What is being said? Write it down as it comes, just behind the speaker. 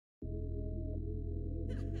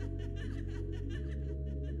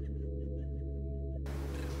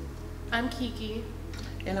I'm Kiki.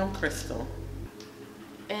 And I'm Crystal.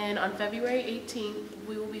 And on February 18th,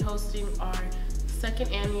 we will be hosting our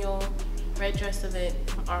second annual Red Dress event,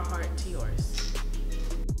 From Our Heart to Yours.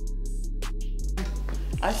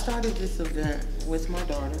 I started this event with my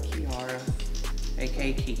daughter, Kiara,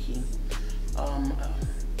 aka Kiki,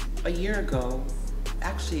 a year ago.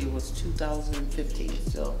 Actually, it was 2015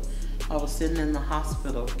 still. I was sitting in the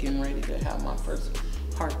hospital getting ready to have my first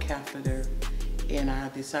heart catheter, and I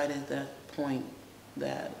decided at that point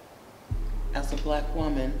that as a black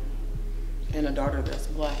woman and a daughter that's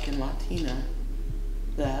black and Latina,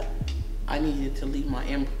 that I needed to leave my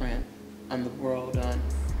imprint on the world, on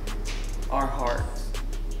our hearts.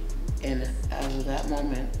 And as of that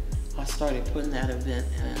moment, I started putting that event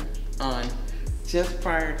on just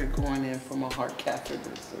prior to going in for my heart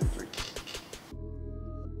catheter surgery.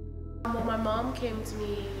 Well, my mom came to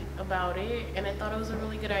me about it, and I thought it was a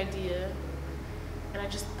really good idea. And I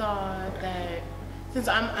just thought that since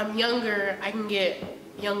I'm younger, I can get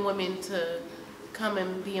young women to come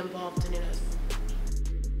and be involved in it as well.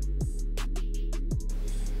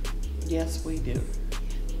 Yes, we do.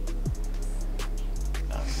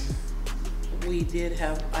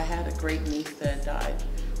 I had a great niece that died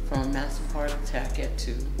from a massive heart attack at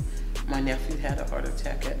 2. My nephew had a heart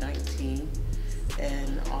attack at 19.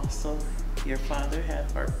 And also, your father had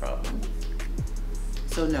heart problems.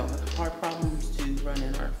 So no, heart problems do run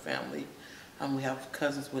in our family. We have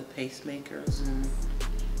cousins with pacemakers and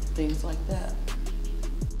things like that.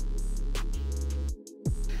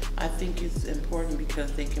 I think it's important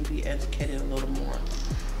because they can be educated a little more.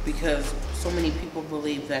 Because so many people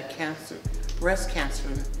believe that breast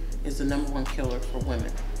cancer is the #1 killer for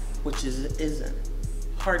women, which isn't.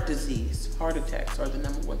 Heart disease, heart attacks are the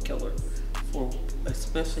 #1 killer for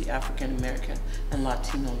especially African American and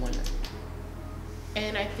Latino women.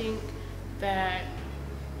 And I think that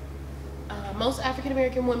most African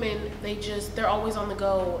American women, they're always on the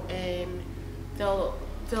go, and they'll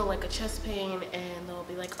feel like a chest pain and they'll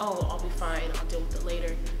be like, oh, I'll be fine, I'll deal with it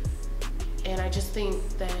later. And I just think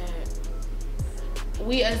that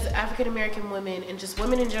we as African American women, and just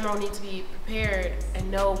women in general, need to be prepared and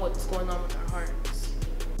know what's going on with our hearts.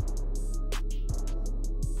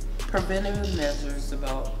 Preventative measures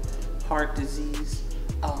about heart disease,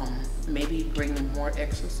 maybe bringing more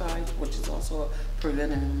exercise, which is also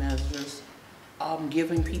preventative measures,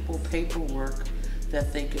 giving people paperwork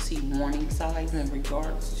that they can see warning signs in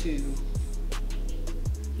regards to,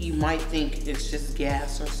 you might think it's just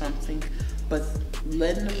gas or something, but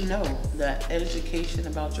letting them know that education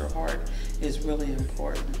about your heart is really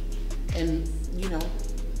important. And you know,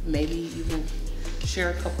 maybe even share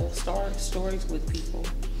a couple of stories with people,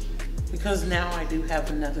 because now I do have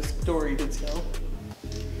another story to tell.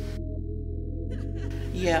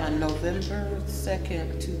 Yeah, on November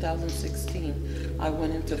 2nd, 2016, I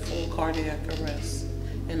went into full cardiac arrest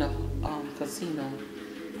in a casino.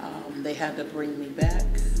 They had to bring me back,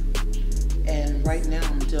 and right now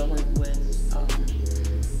I'm dealing with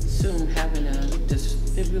soon having a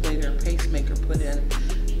defibrillator pacemaker put in,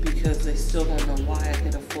 because they still don't know why I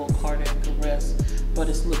get a full cardiac arrest, but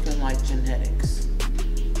it's looking like genetics.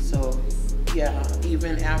 So yeah,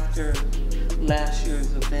 even after last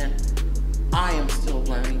year's event, I am still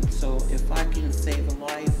learning. So if I can save a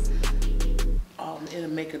life, it'll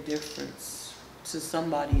make a difference to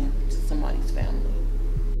somebody and to somebody's family.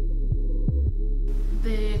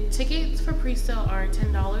 The tickets for pre-sale are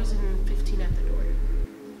 $10 and $15 at the door.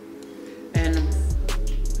 And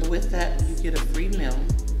with that, you get a free meal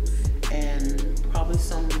and probably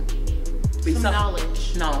some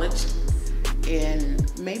knowledge,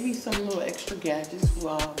 and maybe some little extra gadgets.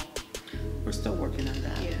 We're still working on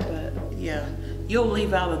that. Yeah. But yeah, you'll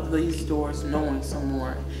leave out of these doors knowing some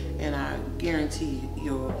more, and I guarantee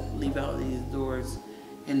you'll leave out of these doors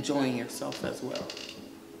enjoying yourself as well.